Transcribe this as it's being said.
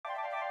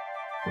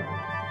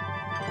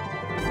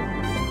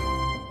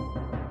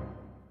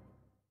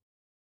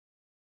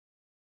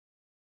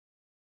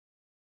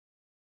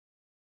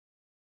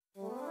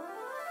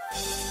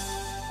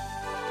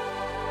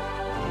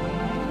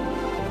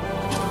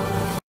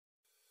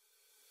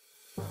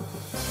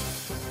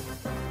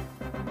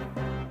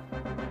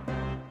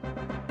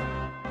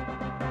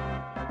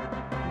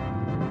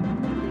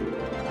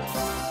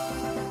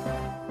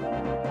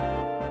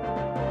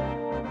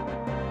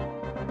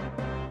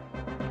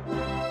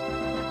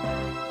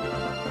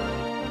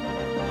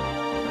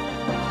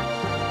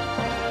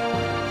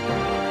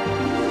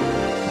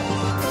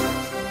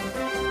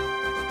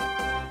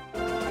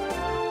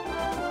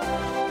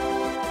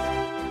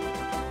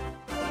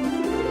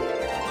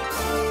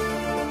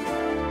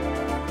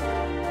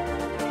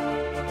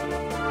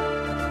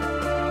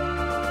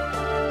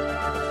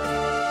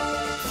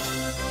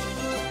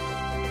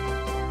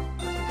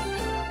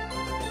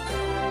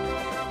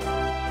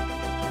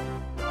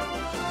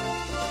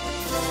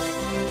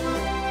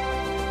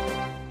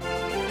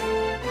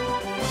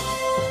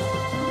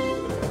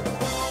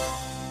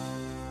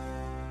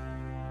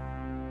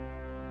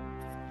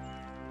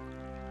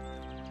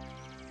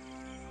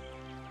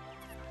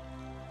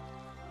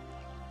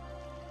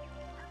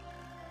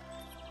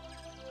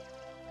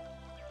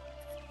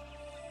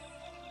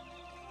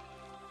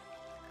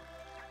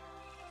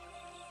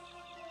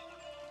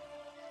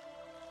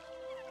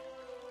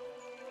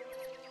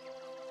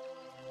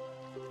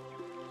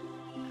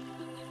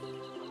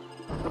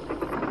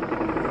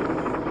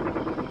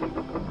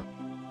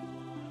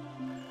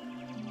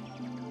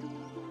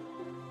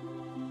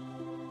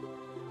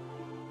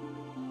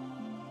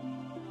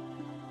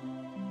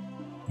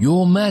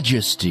Your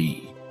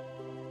Majesty.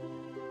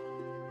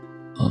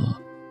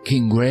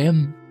 King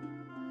Graham?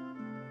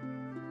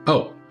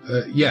 Oh,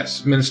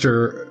 yes,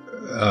 Minister,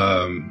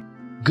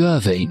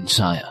 Gervain,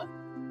 sire.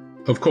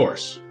 Of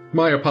course.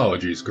 My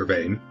apologies,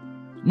 Gervain.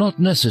 Not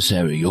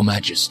necessary, Your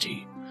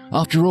Majesty.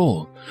 After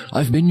all,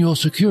 I've been your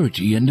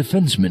security and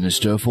defense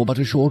minister for but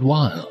a short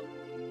while.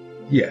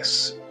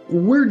 Yes.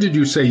 Where did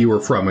you say you were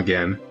from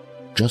again?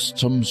 Just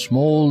some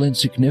small,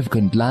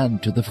 insignificant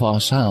land to the far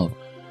south.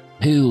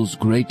 Pales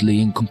greatly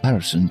in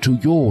comparison to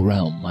your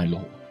realm, my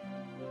lord.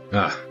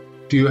 Ah,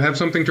 do you have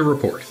something to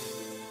report?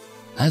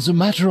 As a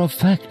matter of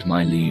fact,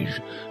 my liege,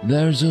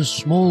 there's a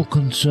small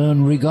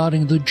concern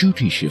regarding the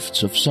duty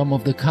shifts of some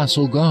of the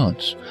castle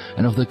guards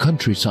and of the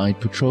countryside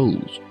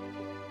patrols.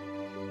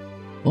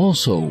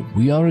 Also,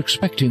 we are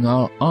expecting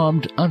our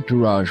armed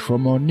entourage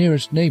from our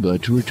nearest neighbor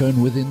to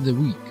return within the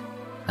week.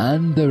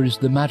 And there is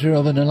the matter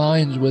of an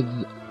alliance with...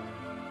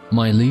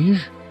 My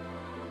liege?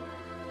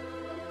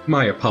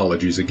 My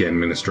apologies again,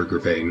 Minister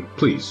Gervain.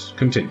 Please,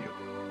 continue.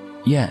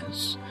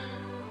 Yes.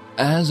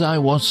 As I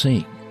was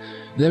saying,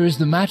 there is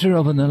the matter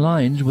of an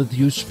alliance with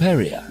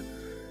Hesperia.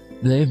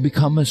 They've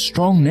become a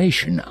strong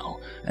nation now,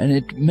 and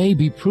it may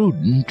be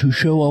prudent to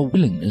show our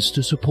willingness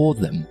to support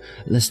them,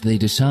 lest they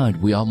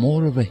decide we are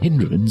more of a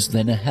hindrance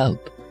than a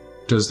help.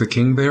 Does the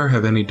king there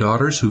have any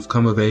daughters who've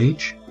come of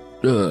age?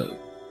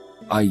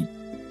 I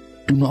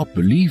do not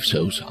believe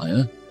so,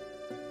 sire.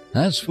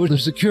 As for the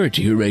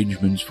security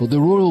arrangements for the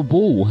royal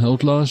ball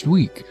held last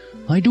week,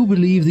 I do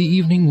believe the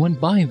evening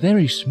went by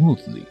very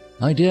smoothly.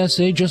 I dare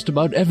say just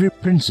about every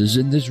princess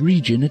in this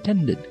region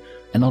attended,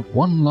 and not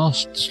one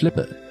lost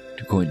slipper,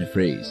 to coin a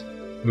phrase.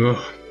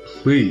 Ugh,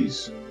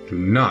 please, do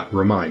not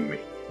remind me.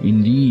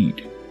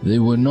 Indeed, they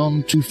were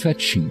none too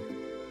fetching.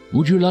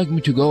 Would you like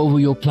me to go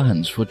over your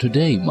plans for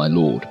today, my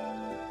lord?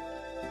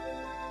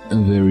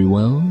 Very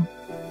well.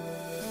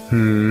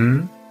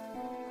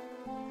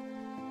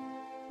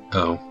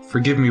 Oh,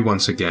 forgive me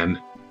once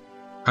again.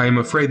 I am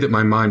afraid that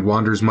my mind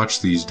wanders much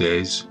these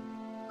days.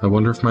 I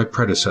wonder if my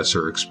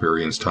predecessor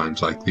experienced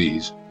times like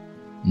these.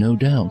 No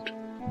doubt.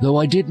 Though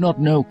I did not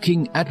know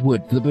King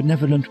Edward the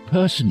Benevolent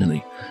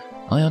personally,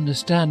 I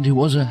understand he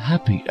was a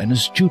happy and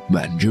astute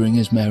man during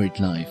his married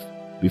life,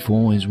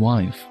 before his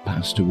wife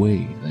passed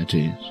away, that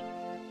is.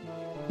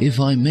 If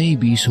I may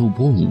be so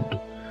bold,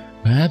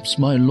 perhaps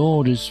my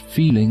lord is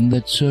feeling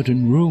that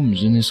certain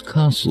rooms in his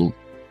castle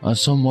are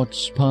somewhat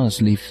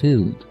sparsely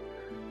filled.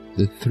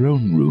 The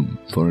throne room,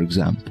 for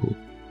example,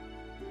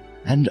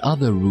 and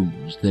other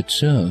rooms that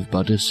serve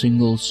but a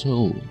single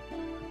soul,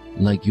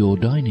 like your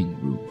dining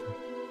room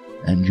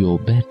and your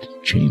bed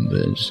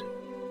chambers.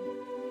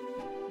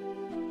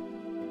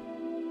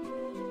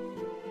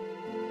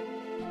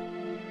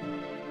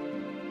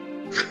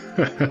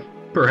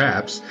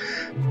 Perhaps,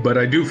 but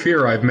I do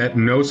fear I've met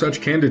no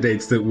such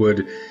candidates that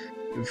would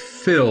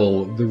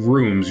fill the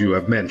rooms you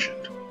have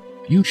mentioned.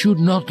 You should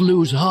not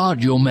lose heart,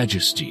 Your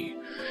Majesty.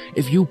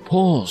 If you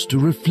pause to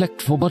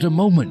reflect for but a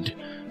moment,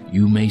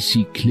 you may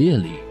see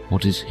clearly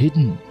what is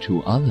hidden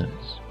to others.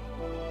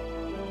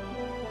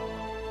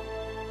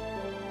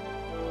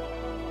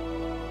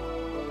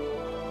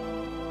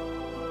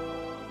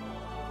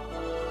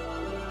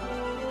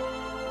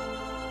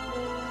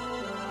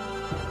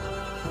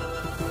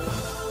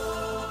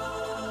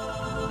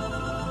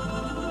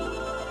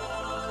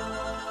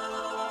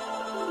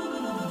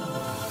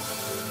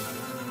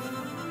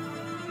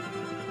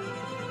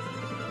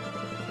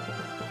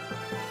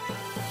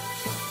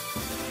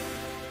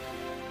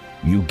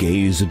 You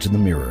gaze into the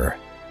mirror.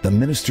 The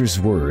minister's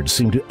words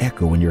seem to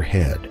echo in your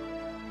head,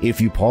 if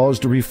you pause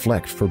to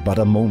reflect for but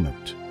a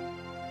moment.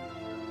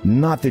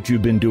 Not that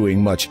you've been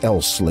doing much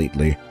else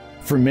lately.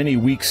 For many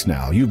weeks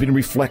now, you've been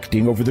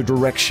reflecting over the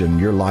direction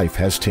your life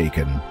has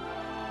taken.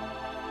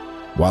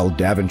 While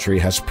Daventry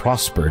has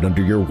prospered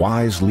under your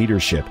wise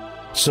leadership,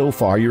 so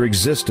far your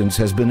existence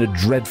has been a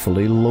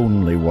dreadfully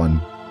lonely one.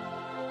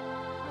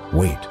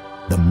 Wait,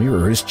 the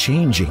mirror is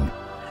changing.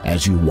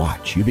 As you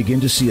watch, you begin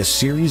to see a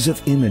series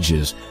of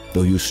images,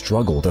 though you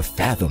struggle to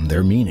fathom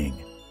their meaning.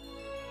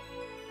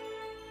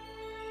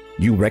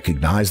 You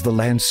recognize the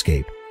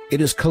landscape. It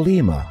is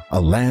Kalima,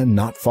 a land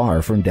not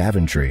far from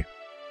Daventry.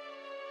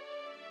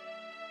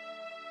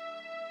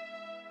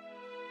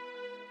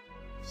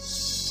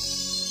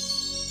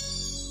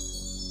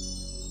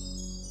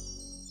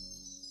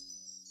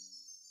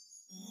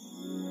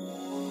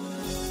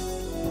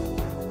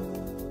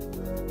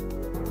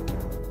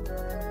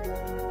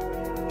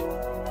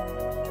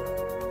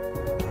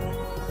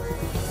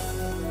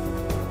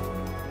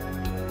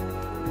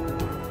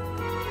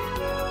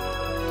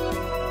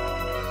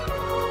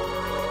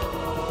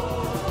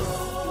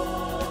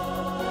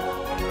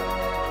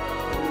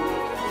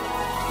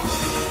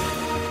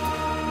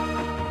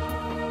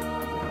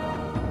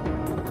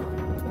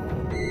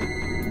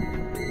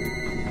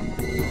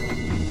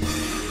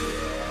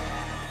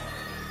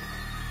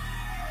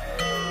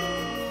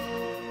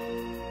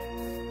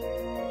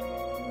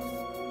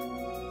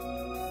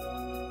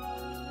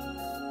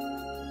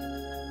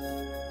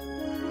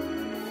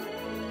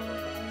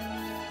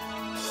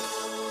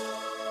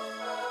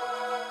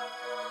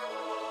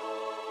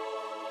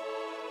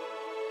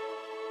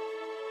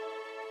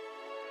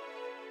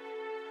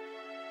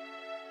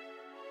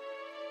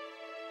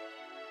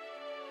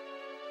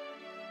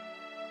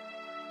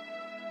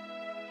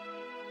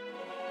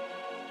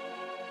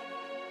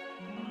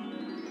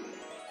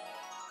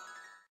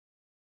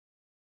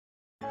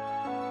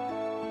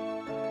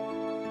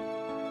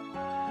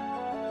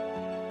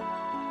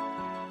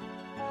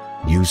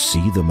 You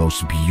see the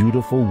most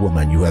beautiful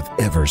woman you have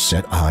ever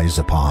set eyes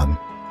upon.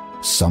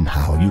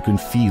 Somehow you can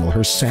feel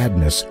her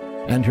sadness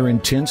and her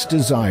intense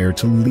desire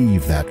to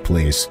leave that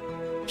place.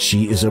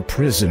 She is a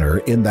prisoner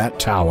in that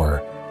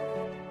tower.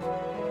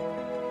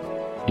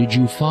 Did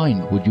you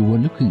find what you were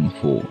looking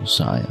for,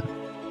 sire?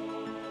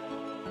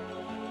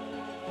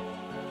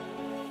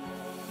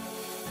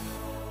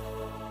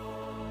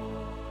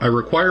 I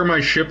require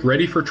my ship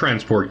ready for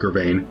transport,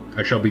 Gervain.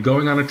 I shall be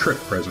going on a trip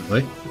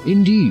presently.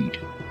 Indeed.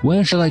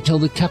 Where shall I tell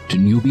the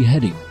captain you'll be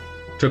heading?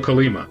 To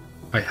Kalima.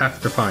 I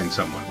have to find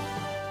someone.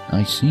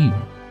 I see.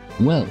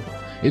 Well,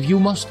 if you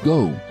must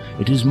go,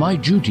 it is my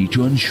duty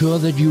to ensure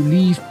that you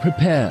leave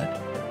prepared.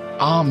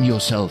 Arm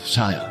yourself,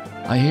 sire.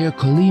 I hear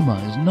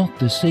Kalima is not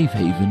the safe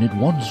haven it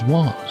once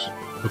was.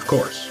 Of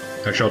course.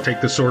 I shall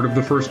take the sword of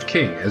the first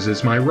king, as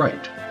is my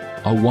right.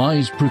 A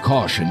wise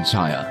precaution,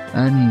 sire.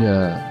 And,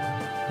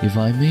 if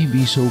I may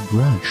be so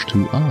brash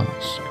to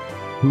ask,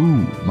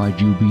 who might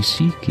you be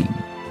seeking?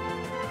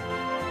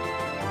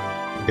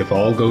 If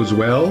all goes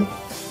well,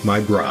 my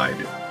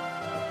bride.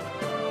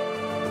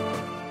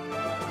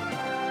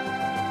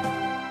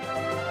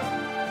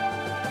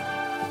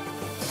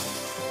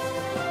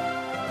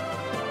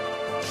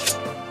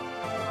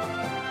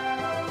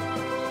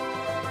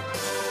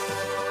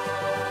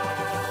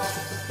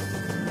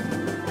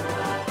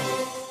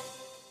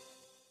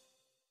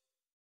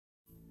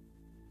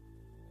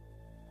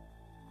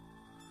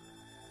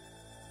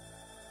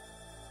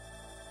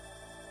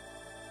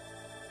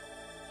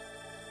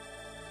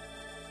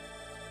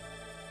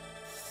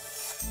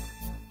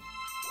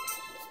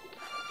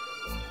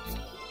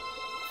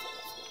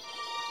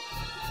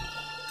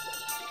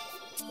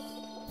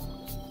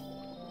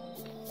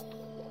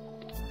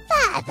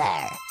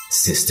 Father!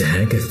 Sister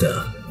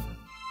Agatha.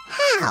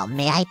 How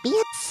may I be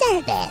of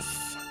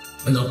service?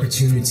 An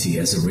opportunity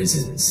has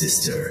arisen,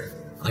 sister.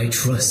 I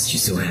trust you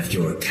still have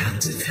your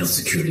captive held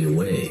securely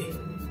away.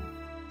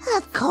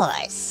 Of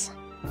course.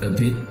 A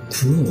bit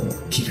cruel,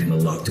 keeping him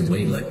locked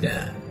away like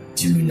that.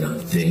 Do you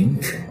not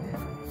think?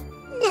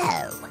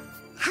 No.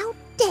 How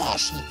dare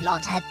she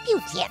flaunt her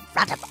beauty in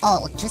front of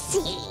all to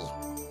see?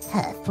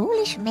 Her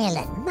foolish male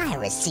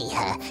admirers see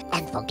her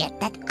and forget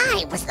that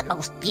I was the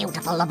most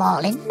beautiful of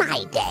all in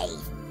my day.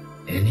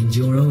 And in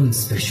your own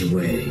special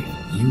way,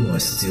 you are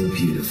still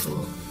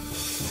beautiful.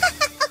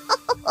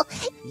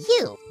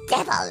 You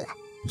devil!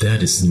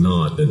 That is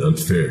not an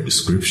unfair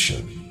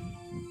description.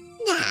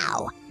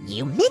 Now,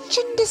 you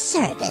mentioned a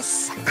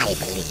service, I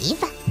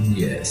believe.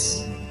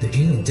 Yes. The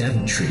King of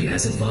Daventry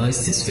has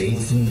advised his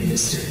faithful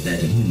minister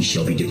that he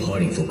shall be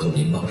departing for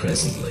Kalima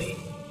presently.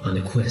 On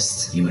a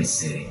quest, you might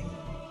say.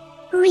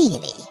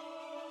 Really?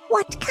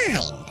 What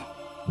kind?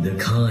 The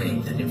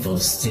kind that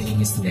involves sticking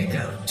his neck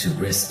out to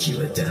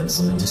rescue a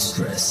damsel in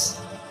distress.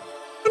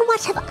 And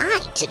what have I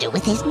to do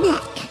with his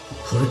neck?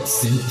 Put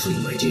simply,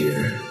 my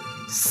dear,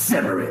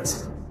 sever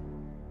it.